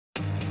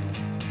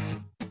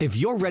If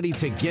you're ready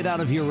to get out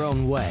of your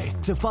own way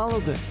to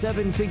follow the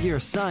seven-figure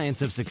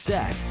science of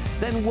success,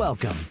 then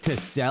welcome to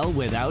Sell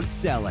Without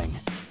Selling.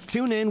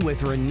 Tune in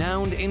with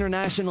renowned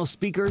international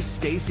speaker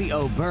Stacey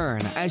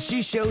O'Byrne as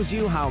she shows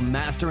you how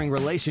mastering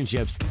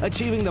relationships,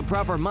 achieving the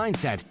proper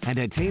mindset, and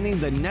attaining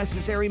the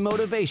necessary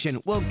motivation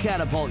will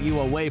catapult you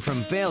away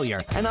from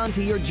failure and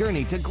onto your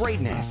journey to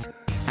greatness.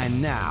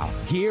 And now,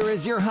 here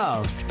is your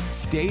host,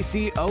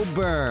 Stacey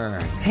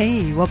O'Byrne.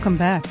 Hey, welcome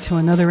back to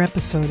another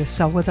episode of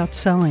Sell Without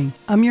Selling.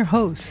 I'm your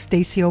host,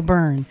 Stacey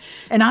O'Byrne,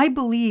 and I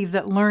believe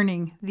that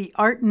learning the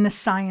art and the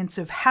science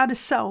of how to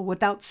sell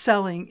without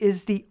selling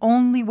is the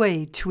only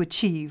way to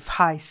achieve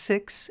high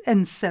 6-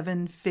 and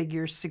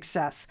 7-figure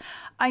success.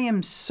 I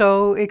am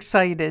so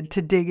excited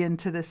to dig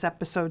into this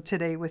episode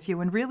today with you.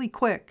 And really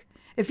quick,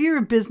 if you're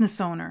a business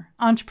owner,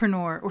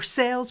 entrepreneur, or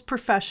sales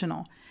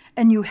professional,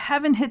 and you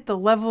haven't hit the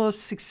level of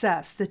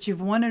success that you've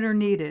wanted or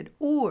needed,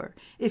 or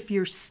if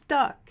you're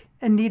stuck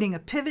and needing a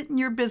pivot in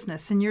your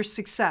business and your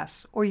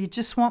success, or you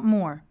just want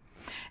more,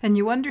 and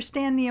you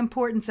understand the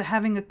importance of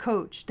having a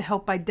coach to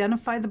help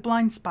identify the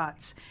blind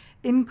spots,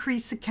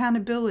 increase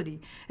accountability,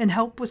 and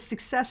help with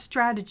success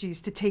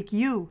strategies to take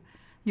you,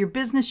 your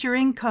business, your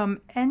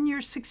income, and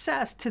your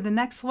success to the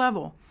next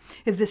level.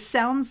 If this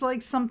sounds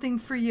like something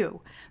for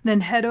you,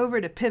 then head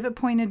over to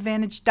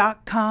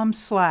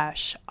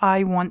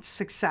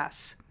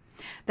pivotpointadvantage.com/IWantSuccess.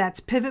 That's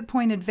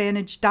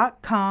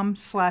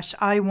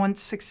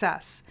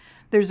pivotpointadvantage.com/IWantSuccess.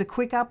 There's a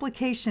quick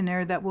application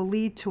there that will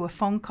lead to a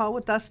phone call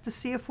with us to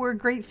see if we're a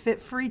great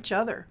fit for each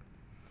other.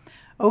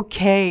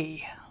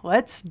 Okay,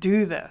 let's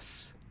do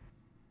this.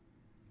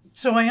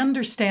 So I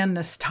understand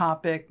this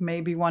topic may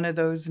be one of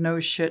those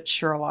no shit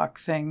Sherlock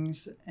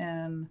things,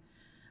 and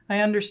I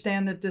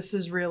understand that this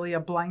is really a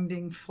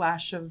blinding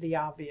flash of the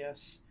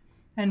obvious.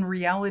 And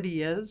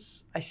reality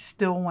is, I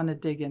still want to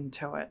dig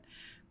into it.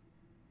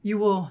 You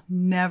will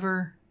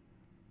never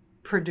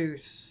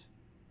produce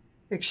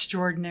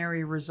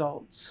extraordinary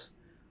results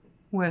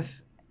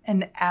with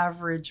an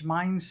average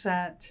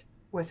mindset,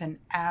 with an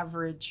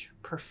average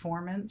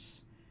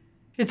performance.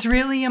 It's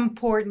really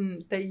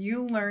important that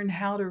you learn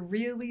how to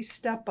really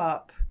step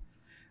up,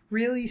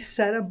 really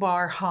set a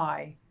bar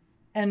high,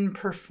 and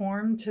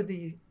perform to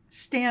the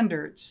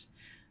standards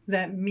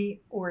that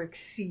meet or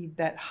exceed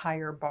that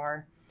higher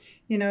bar.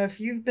 You know,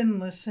 if you've been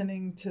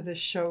listening to this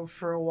show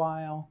for a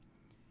while,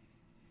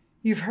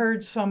 you've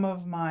heard some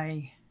of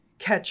my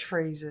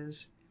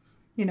catchphrases.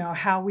 You know,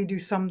 how we do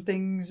some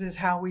things is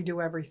how we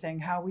do everything.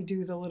 How we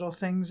do the little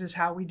things is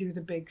how we do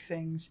the big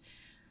things.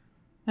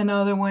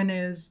 Another one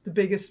is the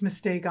biggest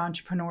mistake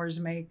entrepreneurs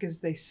make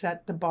is they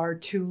set the bar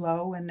too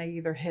low and they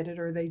either hit it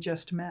or they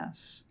just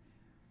miss.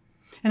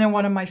 And then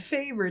one of my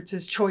favorites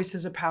is choice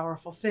is a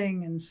powerful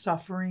thing and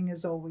suffering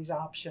is always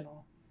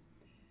optional.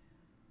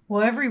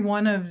 Well, every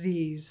one of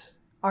these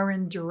are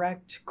in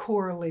direct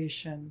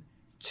correlation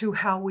to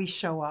how we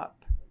show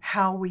up,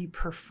 how we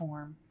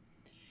perform.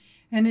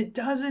 And it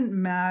doesn't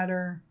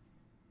matter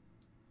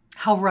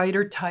how right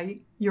or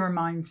tight your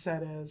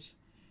mindset is.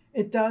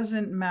 It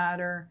doesn't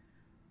matter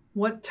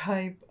what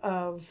type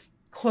of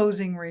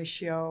closing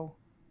ratio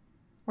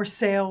or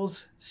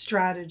sales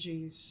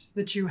strategies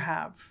that you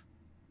have.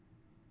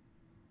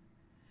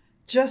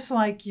 Just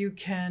like you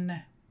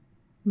can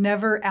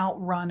never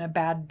outrun a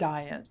bad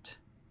diet,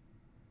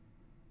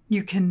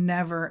 you can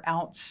never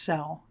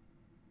outsell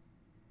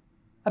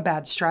a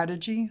bad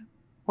strategy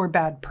or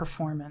bad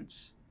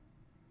performance.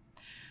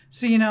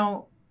 So, you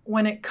know,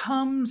 when it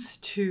comes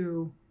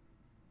to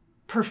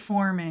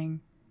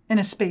performing in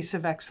a space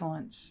of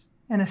excellence,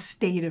 in a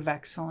state of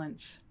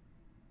excellence,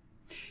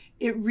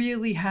 it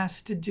really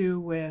has to do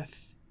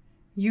with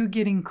you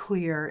getting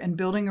clear and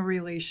building a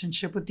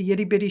relationship with the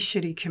itty bitty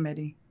shitty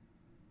committee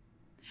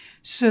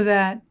so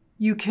that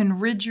you can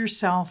rid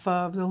yourself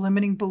of the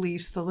limiting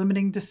beliefs, the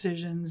limiting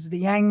decisions,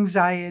 the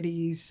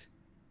anxieties,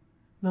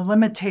 the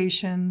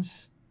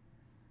limitations,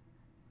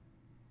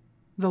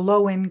 the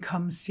low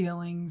income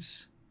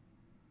ceilings,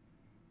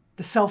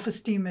 the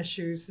self-esteem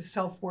issues, the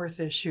self-worth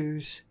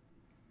issues,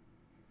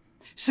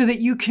 so that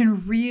you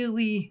can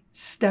really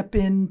step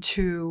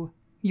into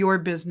your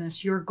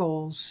business, your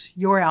goals,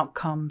 your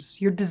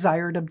outcomes, your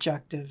desired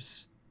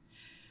objectives,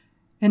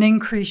 and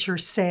increase your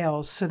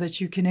sales so that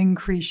you can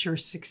increase your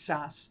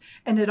success.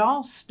 And it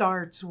all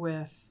starts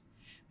with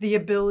the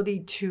ability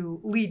to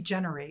lead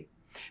generate.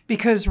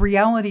 Because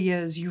reality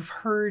is, you've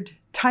heard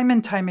time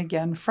and time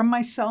again from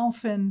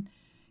myself and,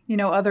 you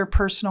know, other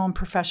personal and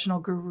professional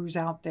gurus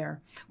out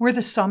there, we're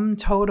the sum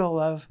total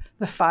of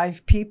the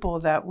 5 people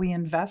that we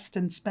invest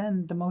and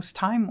spend the most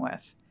time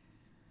with.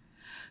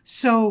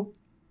 So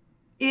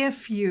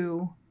if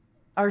you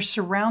are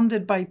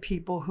surrounded by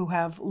people who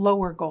have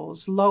lower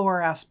goals, lower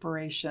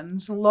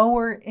aspirations,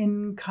 lower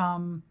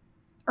income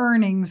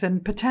earnings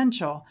and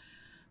potential,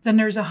 then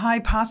there's a high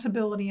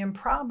possibility and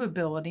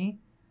probability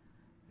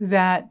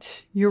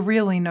that you're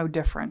really no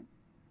different.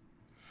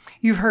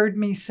 You've heard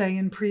me say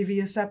in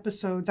previous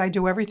episodes, I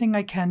do everything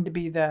I can to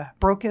be the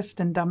brokest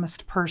and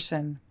dumbest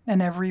person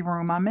in every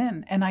room I'm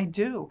in. And I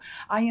do.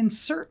 I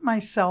insert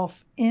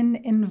myself in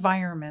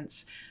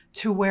environments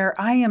to where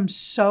I am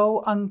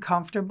so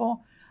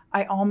uncomfortable,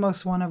 I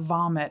almost want to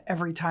vomit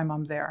every time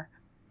I'm there.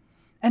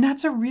 And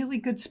that's a really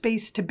good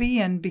space to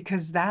be in,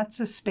 because that's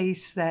a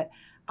space that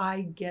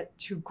I get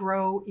to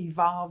grow,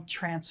 evolve,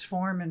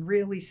 transform, and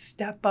really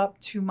step up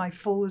to my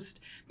fullest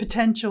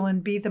potential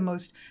and be the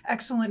most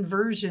excellent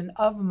version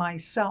of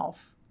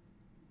myself.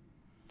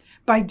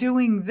 By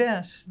doing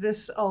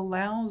this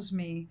allows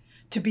me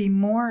to be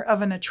more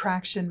of an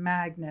attraction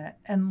magnet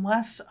and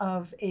less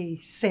of a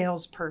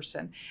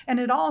salesperson. And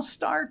it all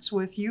starts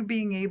with you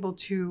being able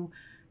to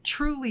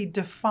truly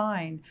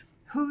define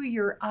who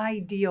your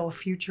ideal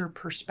future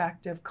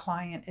prospective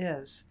client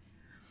is.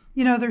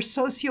 You know, their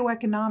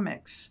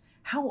socioeconomics.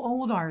 How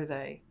old are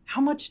they?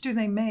 How much do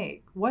they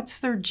make? What's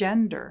their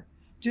gender?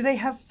 Do they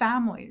have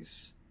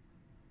families?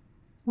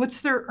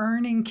 What's their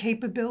earning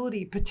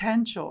capability,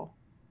 potential?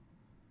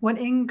 What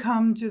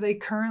income do they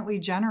currently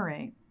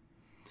generate?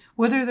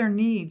 What are their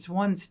needs,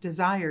 wants,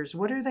 desires?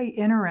 What are they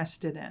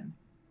interested in?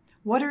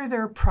 What are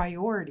their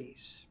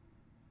priorities?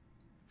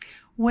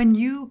 When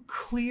you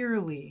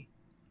clearly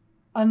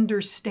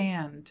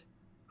understand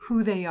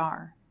who they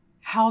are,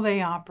 how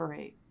they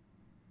operate,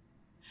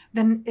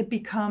 then it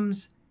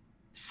becomes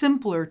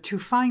simpler to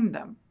find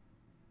them.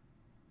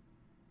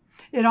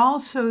 It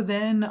also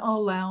then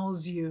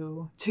allows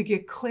you to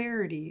get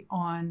clarity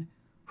on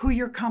who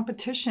your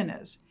competition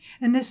is.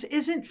 And this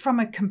isn't from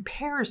a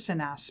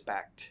comparison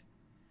aspect.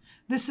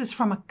 This is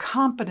from a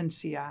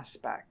competency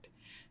aspect.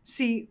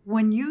 See,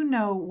 when you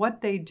know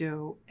what they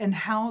do and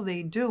how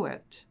they do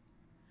it,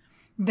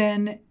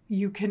 then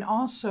you can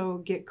also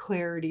get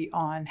clarity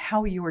on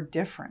how you're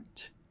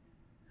different.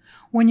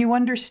 When you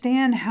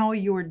understand how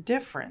you're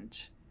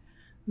different,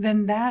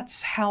 then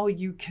that's how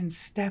you can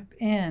step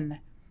in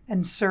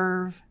and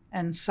serve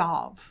and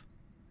solve,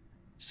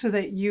 so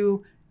that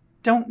you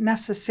don't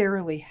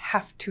necessarily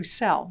have to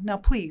sell. Now,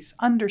 please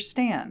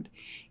understand,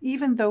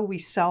 even though we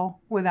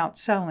sell without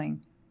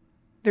selling,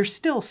 there's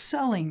still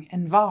selling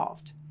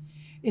involved.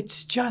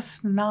 It's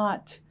just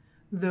not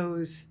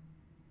those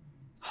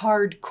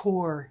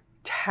hardcore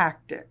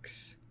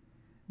tactics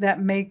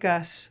that make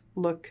us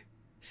look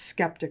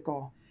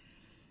skeptical,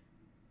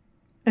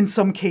 in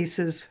some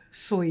cases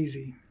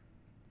sleazy.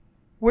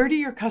 Where do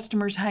your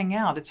customers hang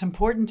out? It's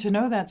important to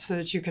know that so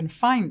that you can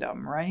find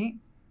them, right?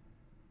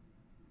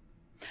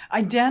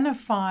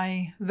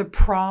 Identify the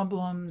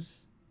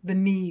problems, the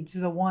needs,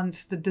 the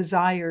wants, the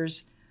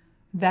desires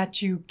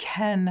that you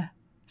can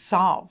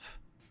solve.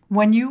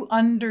 When you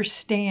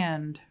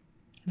understand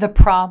the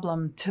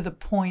problem to the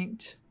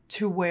point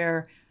to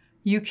where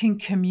you can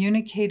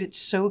communicate it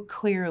so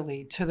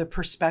clearly to the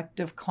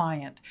prospective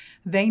client,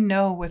 they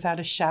know without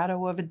a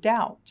shadow of a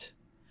doubt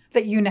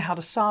that you know how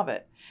to solve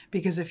it.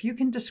 Because if you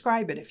can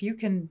describe it, if you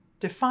can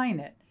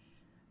define it,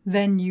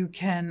 then you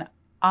can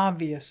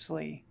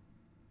obviously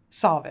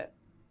solve it.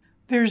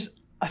 There's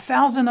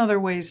 1,000 other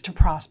ways to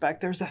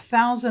prospect. There's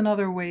 1,000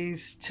 other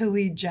ways to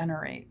lead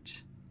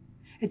generate.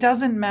 It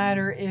doesn't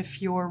matter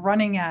if you're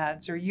running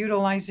ads or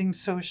utilizing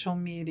social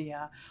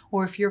media,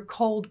 or if you're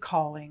cold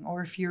calling,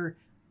 or if you're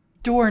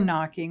door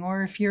knocking,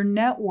 or if you're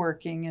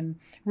networking and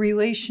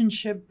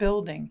relationship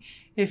building,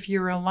 if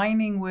you're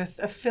aligning with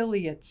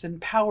affiliates and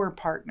power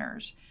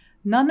partners.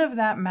 None of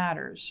that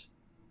matters.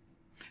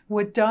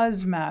 What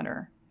does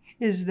matter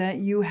is that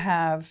you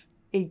have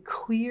a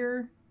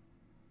clear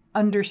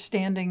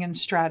understanding and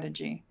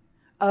strategy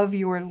of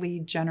your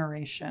lead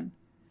generation.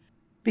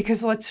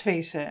 Because let's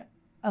face it,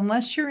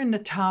 unless you're in the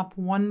top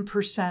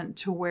 1%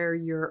 to where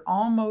you're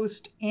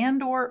almost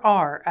and or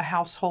are a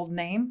household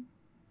name,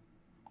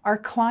 our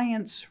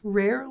clients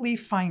rarely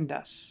find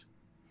us.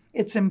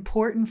 It's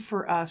important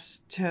for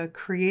us to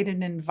create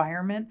an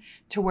environment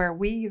to where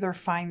we either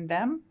find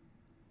them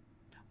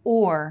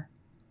or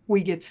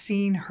we get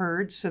seen,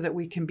 heard, so that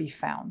we can be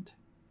found.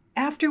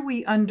 After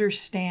we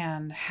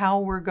understand how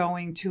we're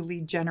going to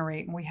lead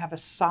generate and we have a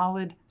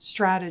solid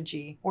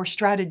strategy or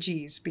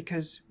strategies,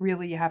 because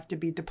really you have to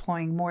be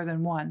deploying more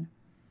than one,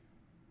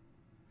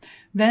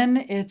 then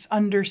it's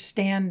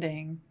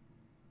understanding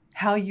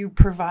how you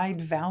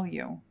provide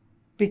value.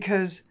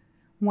 Because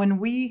when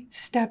we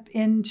step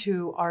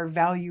into our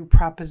value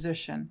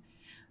proposition,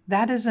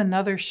 that is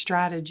another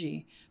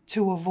strategy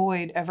to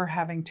avoid ever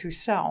having to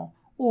sell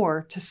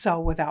or to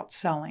sell without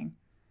selling.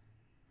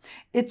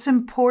 It's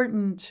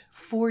important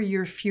for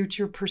your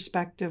future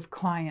prospective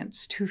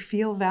clients to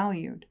feel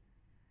valued.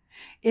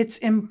 It's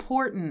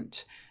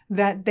important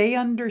that they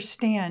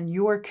understand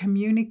you're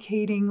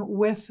communicating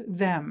with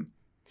them.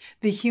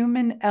 The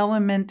human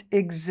element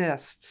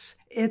exists.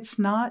 It's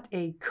not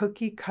a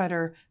cookie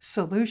cutter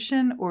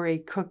solution or a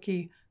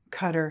cookie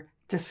cutter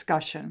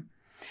discussion.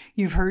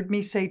 You've heard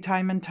me say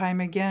time and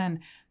time again,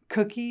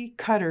 cookie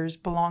cutters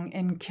belong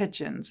in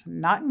kitchens,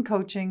 not in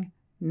coaching,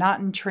 not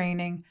in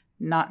training,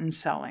 not in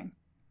selling.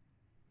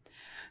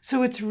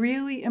 So it's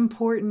really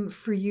important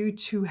for you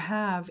to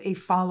have a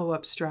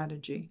follow-up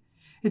strategy.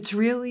 It's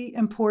really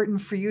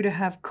important for you to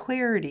have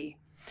clarity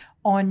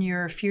on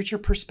your future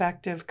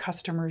prospective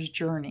customer's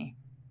journey.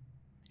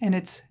 And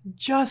it's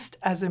just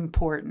as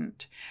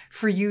important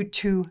for you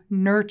to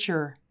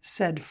nurture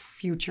said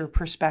future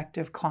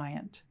prospective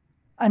client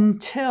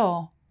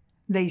until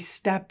they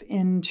step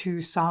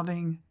into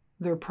solving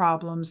their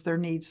problems, their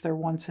needs, their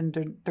wants,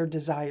 and their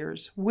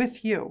desires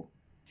with you.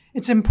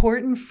 It's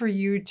important for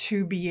you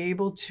to be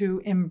able to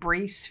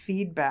embrace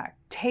feedback,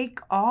 take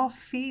off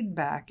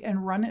feedback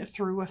and run it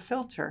through a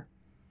filter.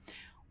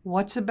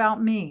 What's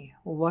about me?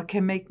 What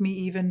can make me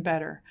even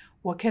better?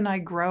 What can I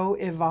grow,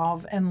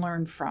 evolve, and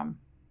learn from?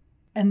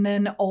 And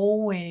then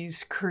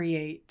always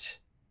create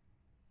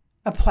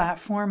a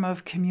platform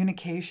of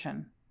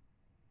communication.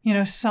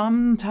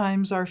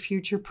 Sometimes our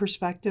future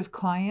prospective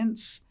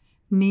clients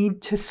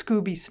need to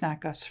Scooby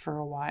snack us for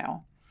a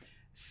while.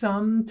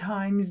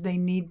 Sometimes they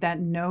need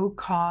that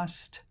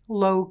no-cost,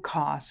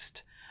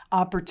 low-cost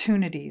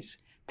opportunities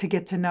to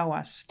get to know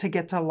us, to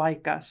get to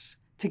like us,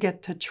 to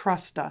get to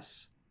trust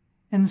us.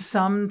 And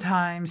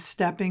sometimes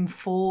stepping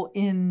full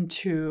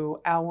into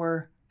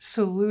our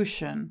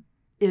solution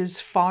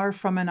is far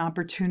from an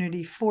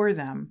opportunity for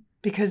them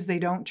because they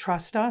don't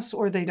trust us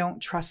or they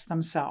don't trust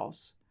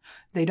themselves.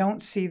 They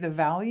don't see the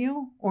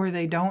value or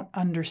they don't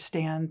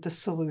understand the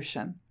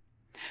solution.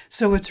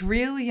 So it's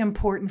really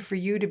important for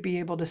you to be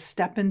able to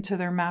step into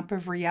their map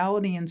of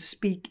reality and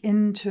speak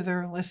into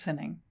their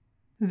listening.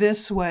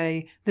 This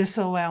way, this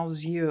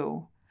allows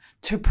you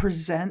to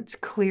present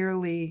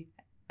clearly,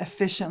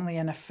 efficiently,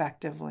 and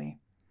effectively.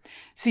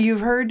 So you've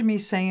heard me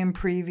say in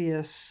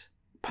previous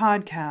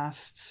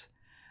podcasts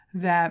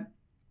that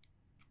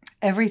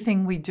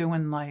everything we do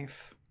in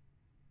life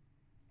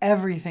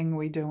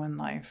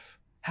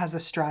has a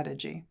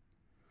strategy,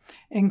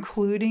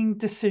 including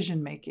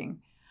decision-making.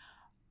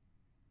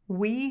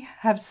 We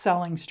have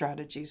selling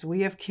strategies.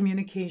 We have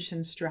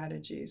communication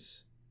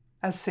strategies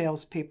as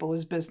salespeople,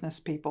 as business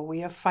people.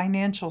 We have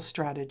financial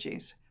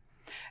strategies.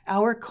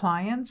 Our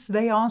clients,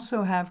 they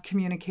also have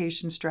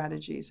communication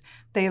strategies.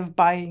 They have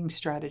buying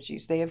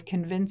strategies. They have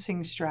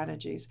convincing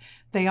strategies.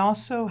 They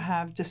also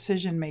have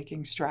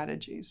decision-making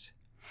strategies.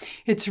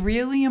 It's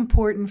really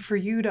important for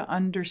you to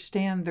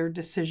understand their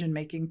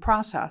decision-making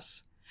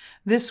process.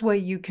 This way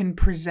you can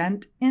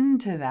present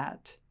into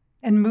that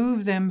and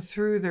move them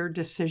through their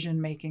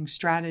decision-making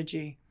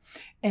strategy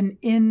and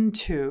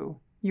into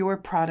your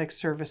product,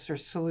 service, or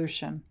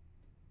solution.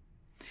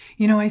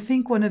 I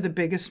think one of the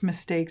biggest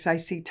mistakes I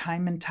see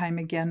time and time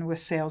again with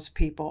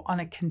salespeople on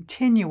a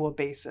continual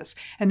basis,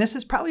 and this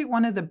is probably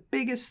one of the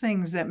biggest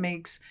things that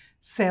makes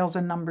sales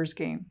a numbers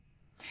game,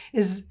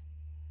 is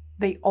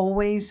they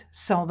always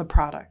sell the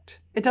product.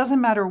 It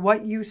doesn't matter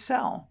what you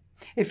sell.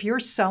 If you're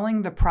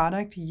selling the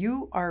product,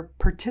 you are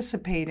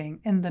participating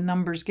in the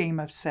numbers game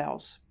of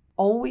sales.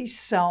 Always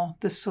sell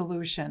the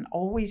solution.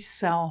 Always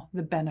sell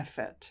the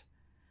benefit.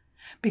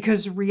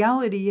 Because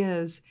reality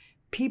is,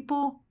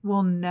 people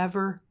will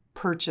never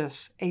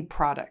purchase a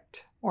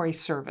product or a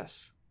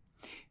service.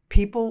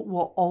 People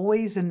will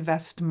always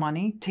invest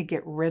money to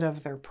get rid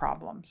of their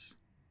problems.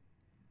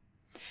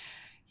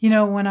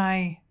 When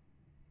I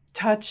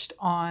touched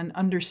on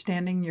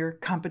understanding your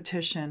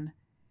competition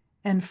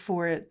and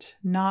for it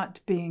not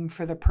being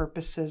for the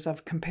purposes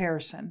of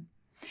comparison,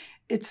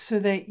 it's so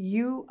that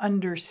you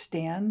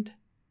understand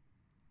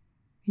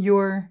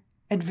your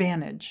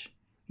advantage.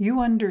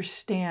 You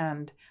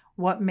understand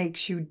what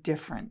makes you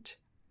different.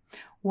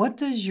 What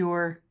does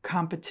your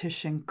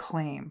competition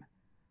claim?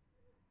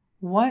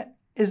 What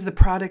is the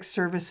product,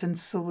 service, and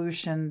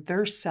solution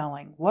they're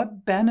selling?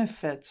 What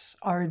benefits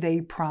are they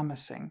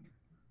promising?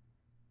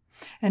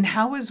 And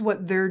how is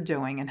what they're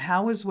doing and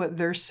how is what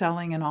they're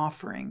selling and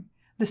offering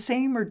the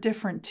same or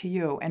different to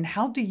you? And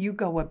how do you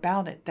go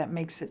about it that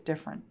makes it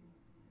different?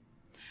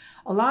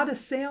 A lot of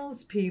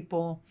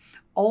salespeople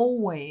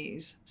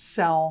always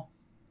sell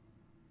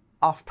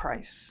off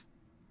price.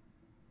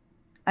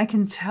 I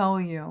can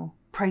tell you,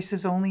 price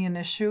is only an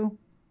issue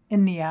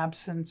in the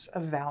absence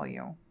of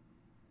value.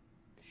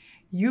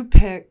 You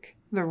pick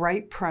the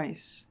right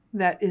price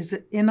that is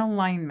in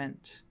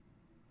alignment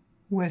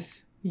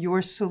with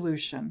your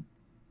solution,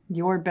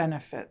 your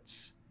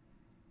benefits,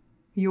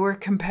 your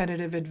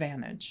competitive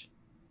advantage.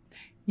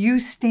 You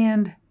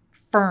stand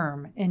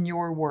firm in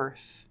your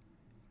worth,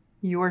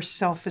 your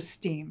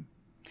self-esteem,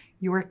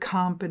 your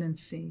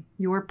competency,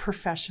 your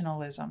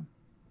professionalism.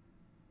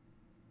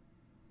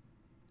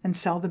 And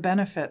sell the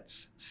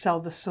benefits, sell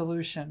the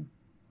solution.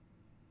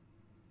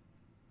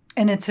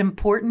 And it's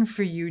important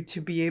for you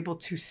to be able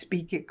to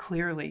speak it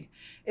clearly.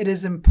 It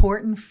is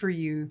important for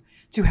you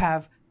to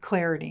have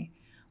clarity.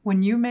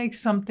 When you make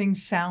something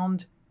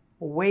sound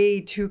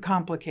way too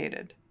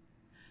complicated,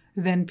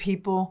 then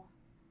people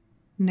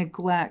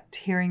neglect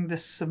hearing the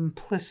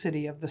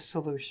simplicity of the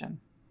solution.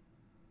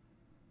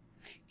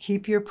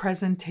 Keep your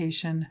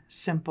presentation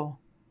simple.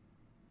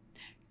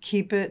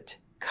 Keep it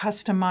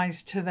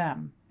customized to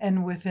them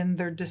and within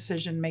their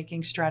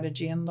decision-making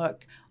strategy. And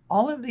look,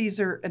 all of these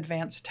are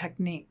advanced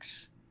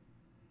techniques.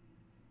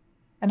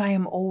 and I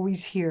am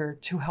always here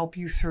to help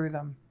you through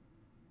them.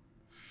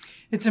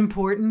 It's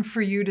important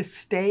for you to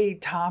stay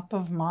top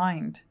of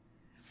mind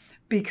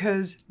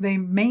because they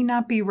may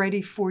not be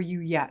ready for you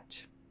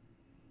yet.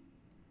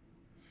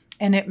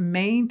 And it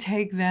may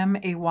take them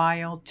a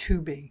while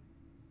to be.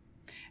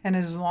 And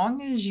as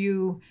long as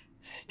you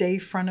stay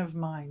front of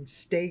mind,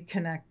 stay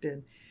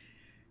connected,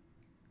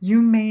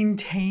 you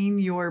maintain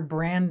your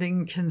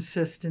branding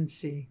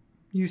consistency,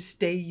 you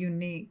stay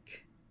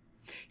unique,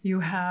 you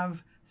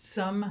have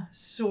some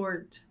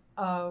sort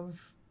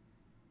of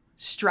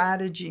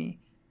strategy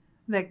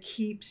that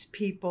keeps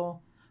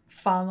people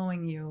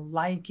following you,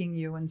 liking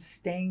you, and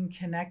staying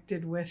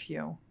connected with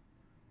you,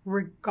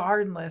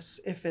 regardless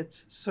if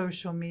it's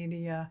social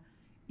media,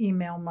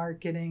 email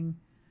marketing,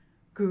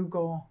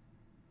 Google,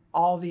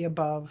 all the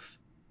above.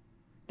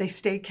 They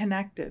stay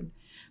connected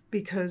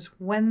because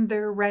when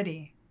they're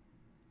ready,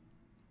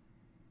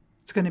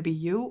 it's going to be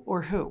you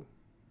or who.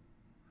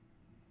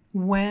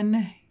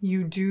 When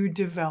you do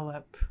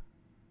develop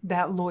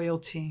that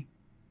loyalty,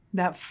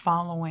 that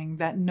following,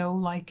 that know,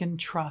 like, and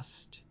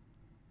trust,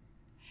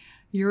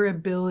 your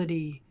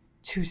ability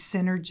to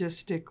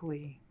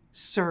synergistically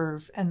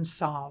serve and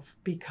solve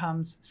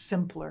becomes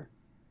simpler.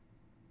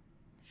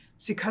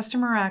 See,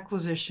 customer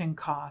acquisition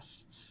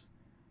costs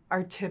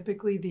are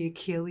typically the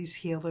Achilles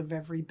heel of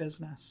every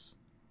business.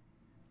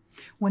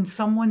 When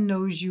someone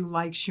knows you,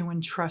 likes you,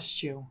 and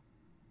trusts you,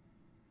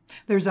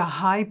 there's a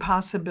high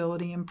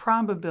possibility and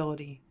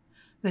probability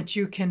that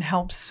you can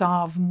help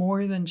solve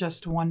more than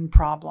just one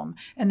problem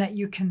and that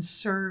you can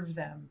serve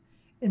them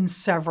in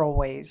several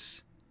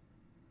ways.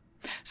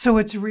 So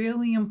it's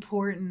really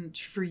important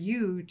for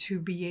you to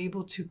be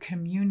able to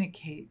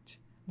communicate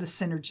the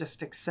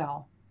synergistic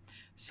sell.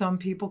 Some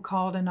people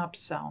call it an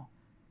upsell.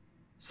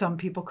 Some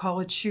people call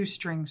it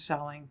shoestring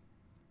selling.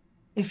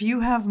 If you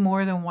have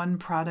more than one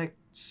product,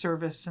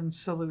 service, and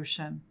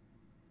solution,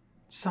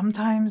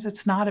 sometimes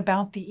it's not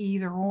about the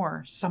either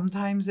or.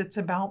 Sometimes it's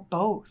about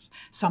both.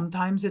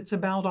 Sometimes it's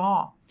about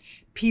all.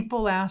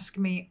 People ask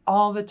me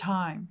all the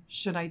time,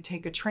 should I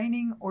take a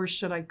training or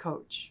should I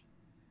coach?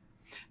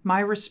 My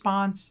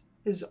response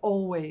is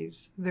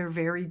always, they're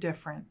very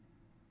different.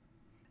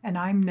 And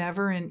I'm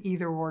never an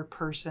either or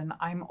person.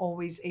 I'm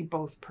always a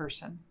both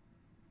person.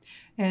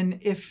 And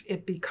if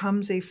it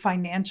becomes a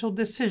financial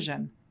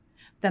decision,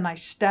 then I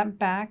step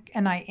back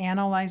and I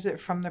analyze it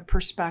from the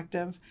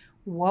perspective,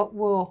 what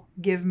will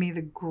give me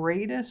the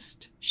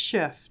greatest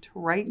shift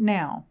right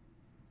now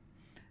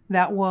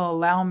that will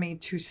allow me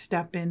to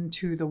step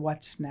into the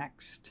what's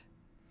next.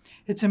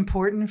 It's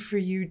important for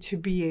you to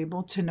be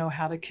able to know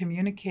how to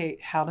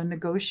communicate, how to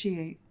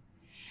negotiate.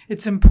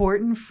 It's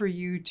important for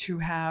you to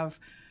have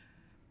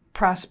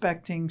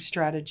prospecting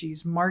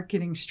strategies,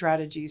 marketing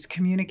strategies,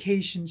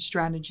 communication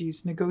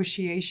strategies,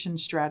 negotiation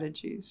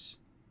strategies.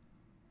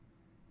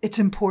 It's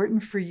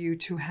important for you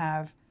to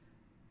have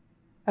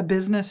a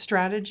business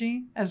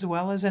strategy as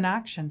well as an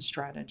action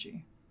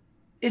strategy.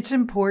 It's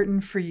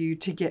important for you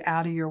to get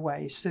out of your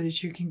way so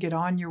that you can get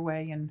on your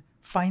way and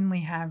finally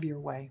have your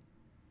way.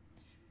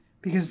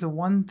 Because the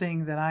one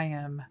thing that I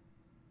am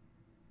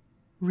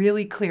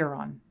really clear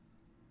on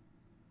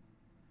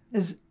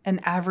is an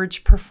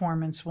average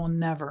performance will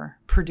never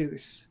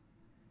produce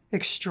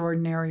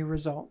extraordinary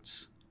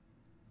results.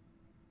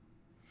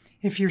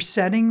 If you're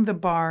setting the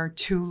bar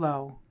too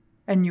low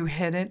and you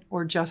hit it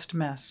or just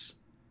miss,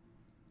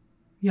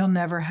 you'll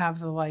never have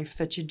the life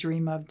that you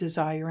dream of,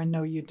 desire, and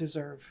know you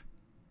deserve.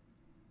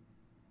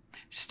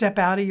 Step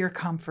out of your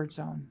comfort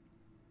zone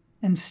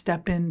and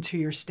step into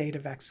your state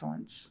of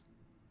excellence.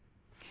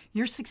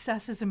 Your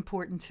success is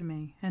important to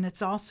me, and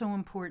it's also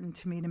important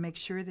to me to make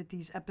sure that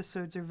these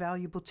episodes are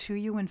valuable to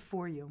you and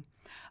for you.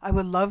 I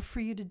would love for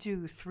you to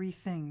do 3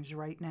 things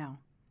right now.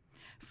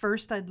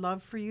 First, I'd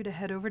love for you to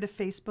head over to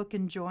Facebook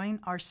and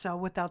join our Sell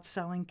Without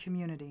Selling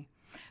community.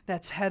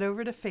 That's head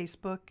over to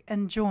Facebook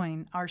and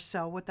join our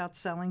Sell Without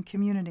Selling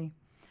community.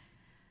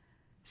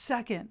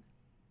 Second,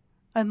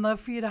 I'd love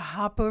for you to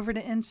hop over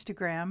to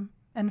Instagram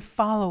and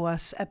follow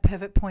us at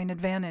Pivot Point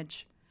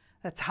Advantage.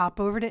 That's hop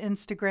over to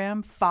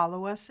Instagram,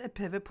 follow us at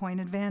Pivot Point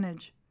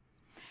Advantage.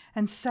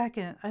 And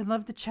second, I'd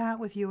love to chat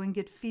with you and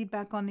get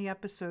feedback on the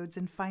episodes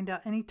and find out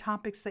any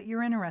topics that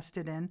you're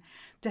interested in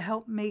to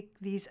help make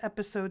these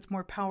episodes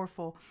more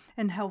powerful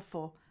and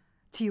helpful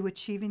to you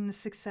achieving the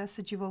success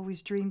that you've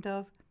always dreamed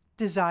of,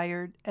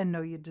 desired, and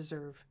know you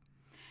deserve.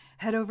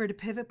 Head over to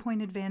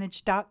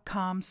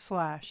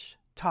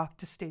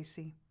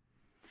pivotpointadvantage.com/talktostacey.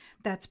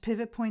 That's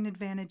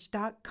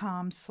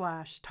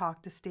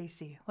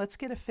pivotpointadvantage.com/talktostacey. Let's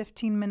get a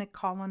 15-minute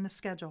call on the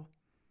schedule.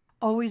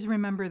 Always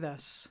remember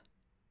this.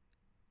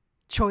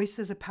 Choice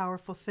is a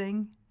powerful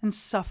thing, and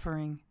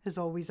suffering is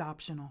always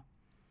optional.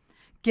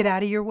 Get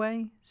out of your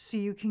way so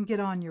you can get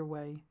on your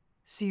way,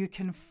 so you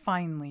can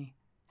finally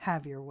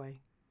have your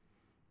way.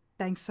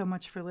 Thanks so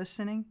much for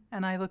listening,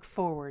 and I look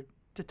forward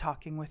to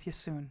talking with you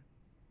soon.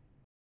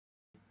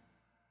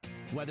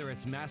 Whether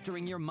it's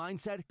mastering your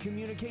mindset,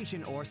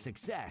 communication, or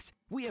success,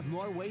 we have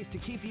more ways to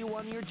keep you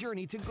on your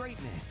journey to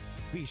greatness.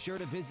 Be sure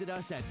to visit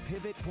us at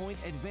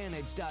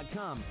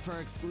pivotpointadvantage.com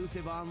for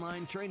exclusive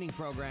online training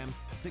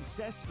programs,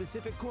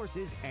 success-specific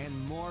courses, and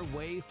more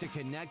ways to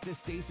connect to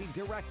Stacy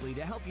directly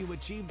to help you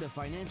achieve the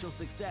financial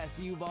success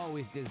you've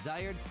always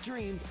desired,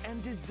 dreamed,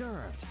 and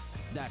deserved.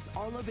 That's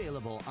all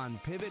available on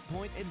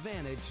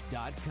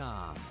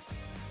pivotpointadvantage.com.